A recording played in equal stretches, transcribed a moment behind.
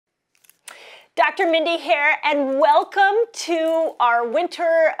Dr. Mindy here, and welcome to our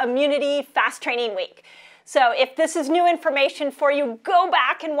Winter Immunity Fast Training Week. So if this is new information for you, go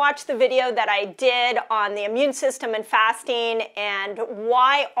back and watch the video that I did on the immune system and fasting and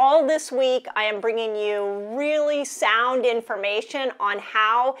why all this week I am bringing you really sound information on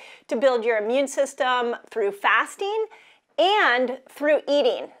how to build your immune system through fasting and through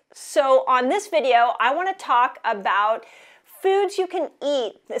eating. So on this video, I want to talk about foods you can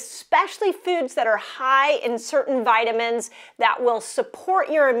eat, especially foods that are high in certain vitamins that will support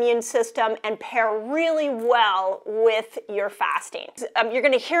your immune system and pair really well with your fasting. You're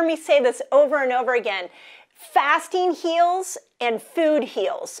going to hear me say this over and over again. Fasting heals and food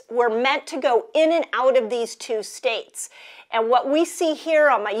heals. We're meant to go in and out of these two states. And what we see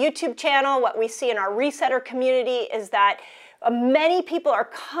here on my YouTube channel, what we see in our resetter community is that many people are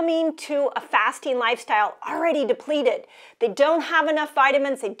coming to a fasting lifestyle already depleted. They don't have enough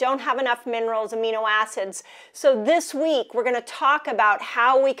vitamins, they don't have enough minerals, amino acids. So this week we're going to talk about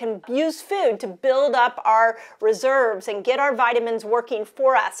how we can use food to build up our reserves and get our vitamins working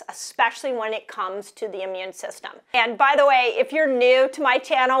for us, especially when it comes to the immune system. And by the way, if you're new to my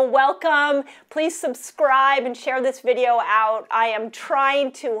channel, welcome. Please subscribe and share this video out. I am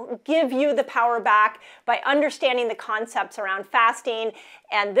trying to give you the power back by understanding the concepts around fasting,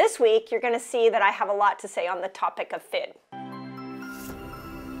 and this week you're going to see that I have a lot to say on the topic of food.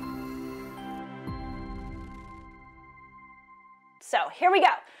 So here we go.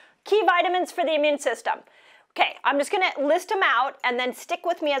 Key vitamins for the immune system. Okay, I'm just going to list them out and then stick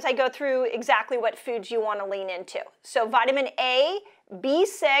with me as I go through exactly what foods you want to lean into. So vitamin A,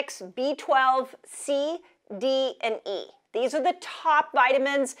 B6, B12, C, D, and E. These are the top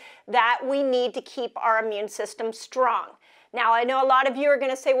vitamins that we need to keep our immune system strong. Now, I know a lot of you are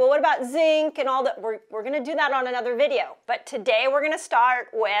going to say, well, what about zinc and all that? We're going to do that on another video. But today we're going to start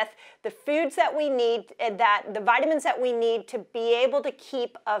with the foods that we need, the vitamins that we need to be able to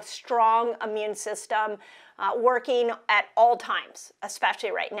keep a strong immune system working at all times,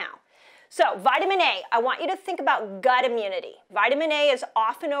 especially right now. So vitamin A, I want you to think about gut immunity. Vitamin A is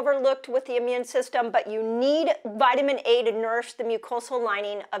often overlooked with the immune system, but you need vitamin A to nourish the mucosal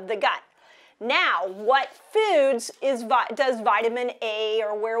lining of the gut. Now, what foods does vitamin A,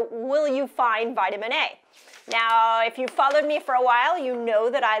 or where will you find vitamin A? Now, if you've followed me for a while, you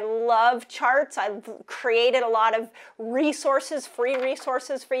know that I love charts. I've created a lot of resources, free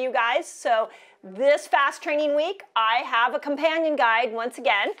resources for you guys. So this fast training week, I have a companion guide once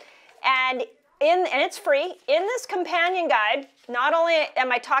again, and it's free. In this companion guide, not only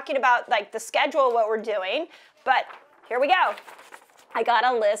am I talking about like the schedule of what we're doing, but here we go. I got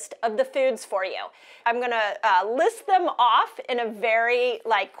a list of the foods for you. I'm gonna list them off in a very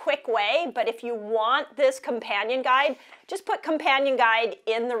quick way, but if you want this companion guide, just put companion guide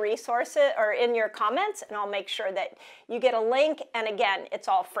in the resources or in your comments and I'll make sure that you get a link, and again, it's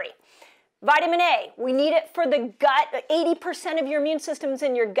all free. Vitamin A, we need it for the gut. 80% of your immune system's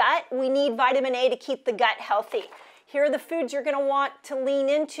in your gut. We need vitamin A to keep the gut healthy. Here are the foods you're going to want to lean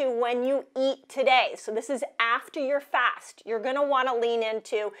into when you eat today. So this is after your fast. You're going to want to lean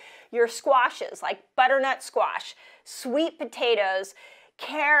into your squashes like butternut squash, sweet potatoes,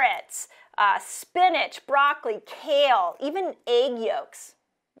 carrots, spinach, broccoli, kale, even egg yolks,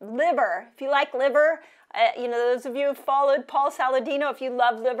 liver. If you like liver, you know, those of you who followed Paul Saladino, if you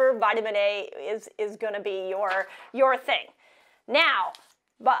love liver, vitamin A is going to be your thing. Now,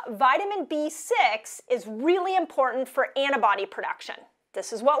 but vitamin B6 is really important for antibody production.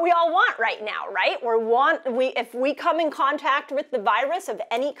 This is what we all want right now, right? If we come in contact with the virus of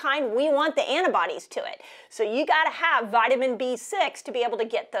any kind, we want the antibodies to it. So you got to have vitamin B6 to be able to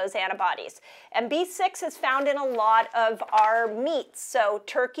get those antibodies. And B6 is found in a lot of our meats. So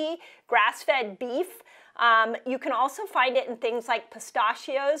turkey, grass-fed beef. You can also find it in things like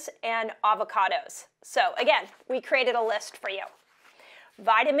pistachios and avocados. So again, we created a list for you.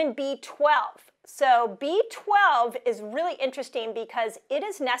 Vitamin B12. So B12 is really interesting because it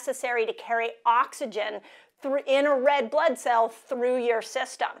is necessary to carry oxygen in a red blood cell through your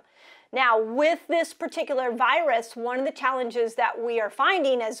system. Now, with this particular virus, one of the challenges that we are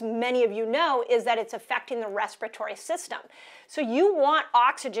finding, as many of you know, is that it's affecting the respiratory system. So you want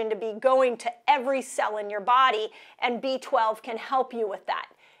oxygen to be going to every cell in your body, and B12 can help you with that.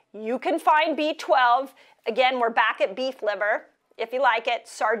 You can find B12, again, we're back at beef liver, if you like it,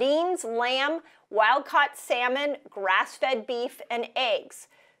 sardines, lamb, wild-caught salmon, grass-fed beef, and eggs.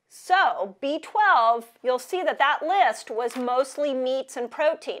 So B12, you'll see that that list was mostly meats and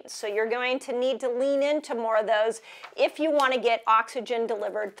proteins. So you're going to need to lean into more of those if you want to get oxygen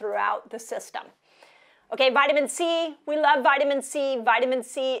delivered throughout the system. Okay, vitamin C, we love vitamin C. Vitamin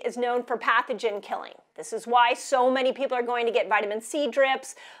C is known for pathogen killing. This is why so many people are going to get vitamin C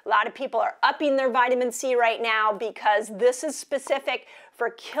drips. A lot of people are upping their vitamin C right now because this is specific for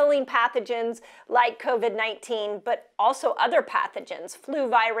killing pathogens like COVID-19, but also other pathogens, flu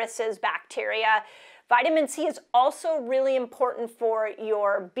viruses, bacteria. Vitamin C is also really important for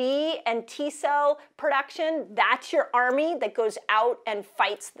your B and T cell production. That's your army that goes out and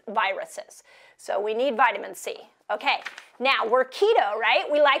fights viruses. So we need vitamin C. Okay, now we're keto, right?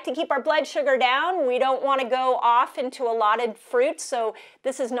 We like to keep our blood sugar down. We don't want to go off into a lot of fruits, so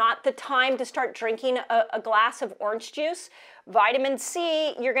this is not the time to start drinking a glass of orange juice. Vitamin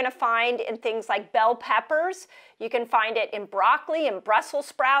C you're going to find in things like bell peppers. You can find it in broccoli and Brussels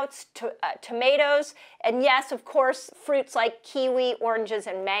sprouts, tomatoes, and yes, of course, fruits like kiwi, oranges,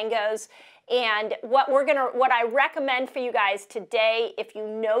 and mangoes. And what I recommend for you guys today, if you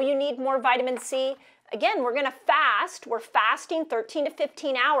know you need more vitamin C, again, we're gonna fast. We're fasting 13 to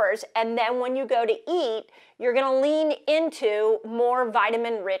 15 hours, and then when you go to eat, you're gonna lean into more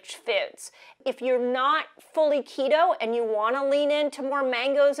vitamin-rich foods. If you're not fully keto and you wanna lean into more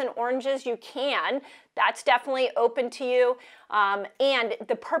mangoes and oranges, you can. That's definitely open to you. And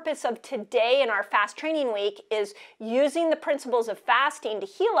the purpose of today in our fast training week is using the principles of fasting to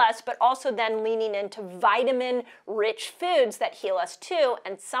heal us, but also then leaning into vitamin-rich foods that heal us too,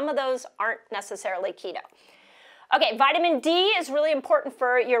 and some of those aren't necessarily keto. Okay, vitamin D is really important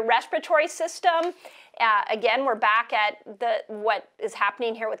for your respiratory system. Again, we're back at what is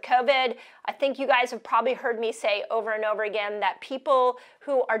happening here with COVID. I think you guys have probably heard me say over and over again that people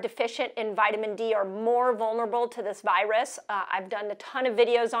who are deficient in vitamin D are more vulnerable to this virus. I've done a ton of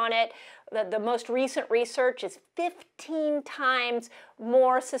videos on it. The most recent research is 15 times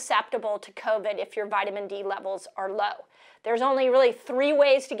more susceptible to COVID if your vitamin D levels are low. There's only really 3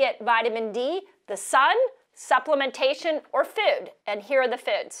 ways to get vitamin D: the sun, supplementation, or food. And here are the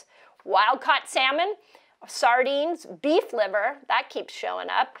foods: wild-caught salmon, sardines, beef liver, that keeps showing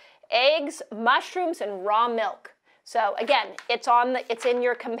up, eggs, mushrooms, and raw milk. So again, it's in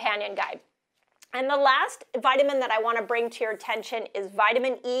your companion guide. And the last vitamin that I want to bring to your attention is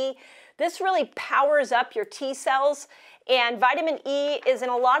vitamin E. This really powers up your T cells, and vitamin E is in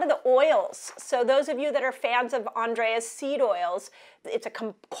a lot of the oils. So those of you that are fans of Andreas seed oils, it's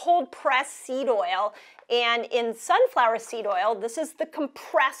a cold pressed seed oil, and in sunflower seed oil, this is the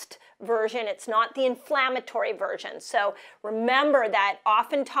compressed version. It's not the inflammatory version. So remember that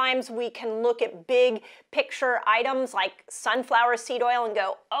oftentimes we can look at big picture items like sunflower seed oil and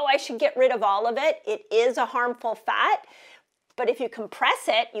go, oh, I should get rid of all of it. It is a harmful fat. But if you compress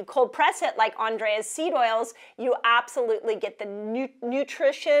it, you cold press it like Andreas seed oils, you absolutely get the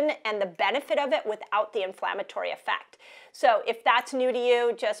nutrition and the benefit of it without the inflammatory effect. So if that's new to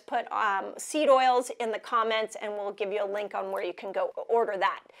you, just put seed oils in the comments and we'll give you a link on where you can go order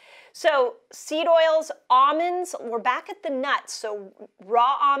that. So seed oils, almonds, we're back at the nuts. So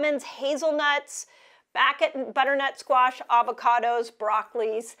raw almonds, hazelnuts, back at butternut squash, avocados,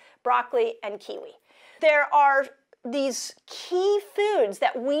 broccoli, and kiwi. There are these key foods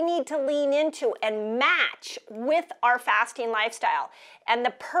that we need to lean into and match with our fasting lifestyle. And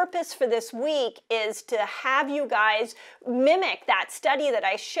the purpose for this week is to have you guys mimic that study that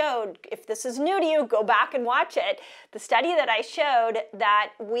I showed. If this is new to you, go back and watch it. The study that I showed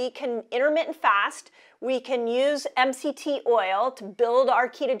that we can intermittent fast, we can use MCT oil to build our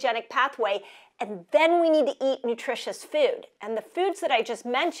ketogenic pathway, and then we need to eat nutritious food. And the foods that I just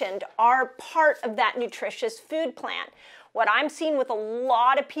mentioned are part of that nutritious food plan. What I'm seeing with a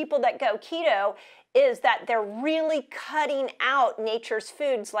lot of people that go keto is that they're really cutting out nature's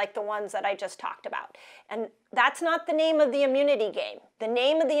foods like the ones that I just talked about. And that's not the name of the immunity game. The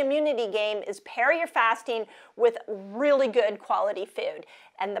name of the immunity game is pair your fasting with really good quality food.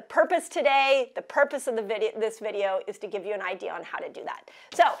 And the purpose today, the purpose of this video is to give you an idea on how to do that.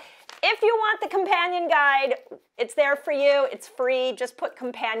 So if you want the companion guide, it's there for you. It's free. Just put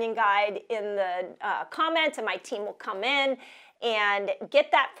companion guide in the comments and my team will come in and get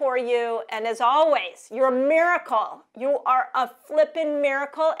that for you. And as always, you're a miracle. You are a flippin'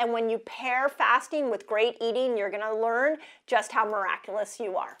 miracle. And when you pair fasting with great eating, you're gonna learn just how miraculous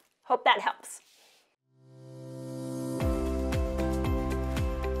you are. Hope that helps.